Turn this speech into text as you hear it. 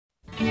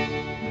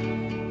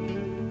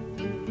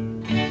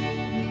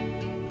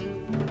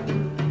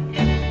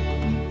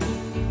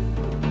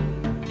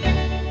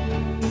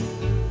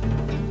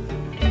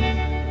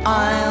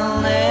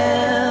I'll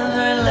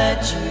never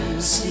let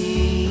you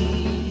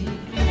see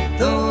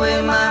the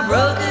way my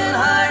broken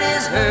heart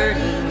is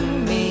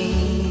hurting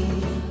me.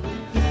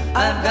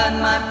 I've got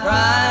my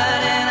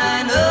pride and I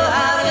know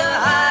how to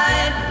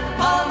hide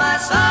all my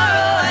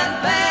sorrow and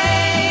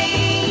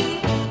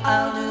pain.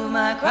 I'll do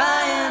my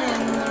crying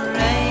in the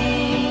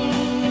rain.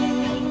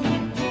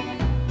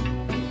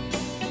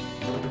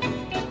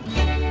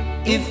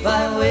 If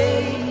I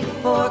wait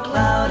for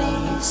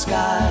cloudy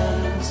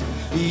skies,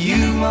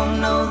 you won't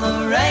know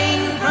the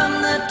rain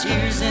from the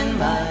tears in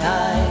my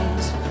eyes.